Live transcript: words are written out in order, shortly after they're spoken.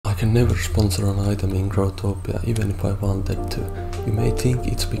can never sponsor an item in Growtopia even if I wanted to. You may think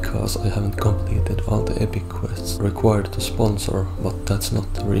it's because I haven't completed all the epic quests required to sponsor, but that's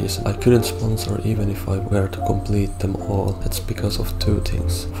not the reason. I couldn't sponsor even if I were to complete them all. That's because of two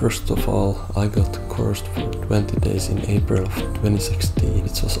things. First of all, I got cursed for 20 days in April of 2016.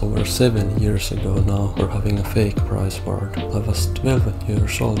 It was over 7 years ago now for having a fake prize word. I was 12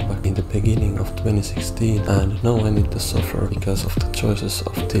 years old back in the beginning of 2016 and now I need to suffer because of the choices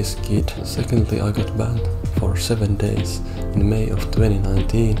of this kid. Secondly, I got banned for 7 days in May of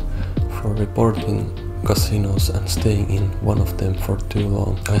 2019 for reporting casinos and staying in one of them for too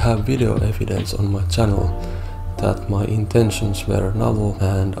long. I have video evidence on my channel that my intentions were novel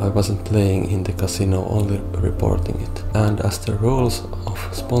and I wasn't playing in the casino, only reporting it. And as the rules of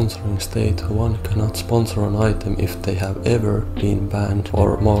sponsoring state, one cannot sponsor an item if they have ever been banned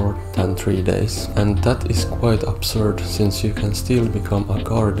for more than 3 days. And that is quite absurd, since you can still become a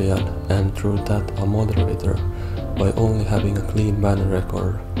guardian and through that a moderator by only having a clean ban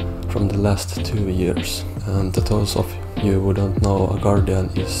record from the last 2 years. And to those of you who don't know, a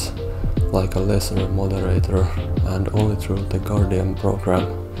guardian is like a lesser moderator, and only through the Guardian program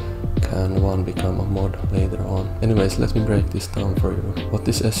can one become a mod later on. Anyways, let me break this down for you. What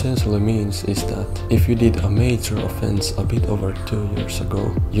this essentially means is that if you did a major offense a bit over 2 years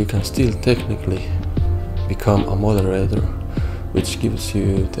ago, you can still technically become a moderator, which gives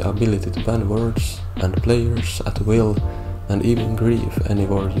you the ability to ban words and players at will and even grieve any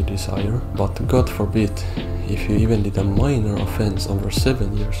word you desire. But God forbid, if you even did a minor offense over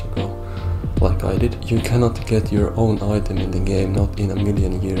 7 years ago, like I did, you cannot get your own item in the game, not in a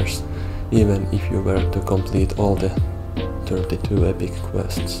million years, even if you were to complete all the 32 epic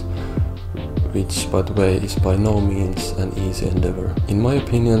quests, which by the way is by no means an easy endeavor. In my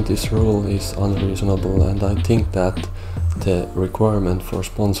opinion, this rule is unreasonable, and I think that the requirement for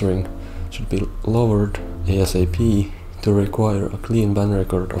sponsoring should be lowered ASAP to require a clean ban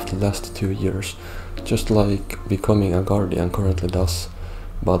record of the last 2 years, just like becoming a guardian currently does.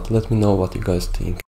 But let me know what you guys think.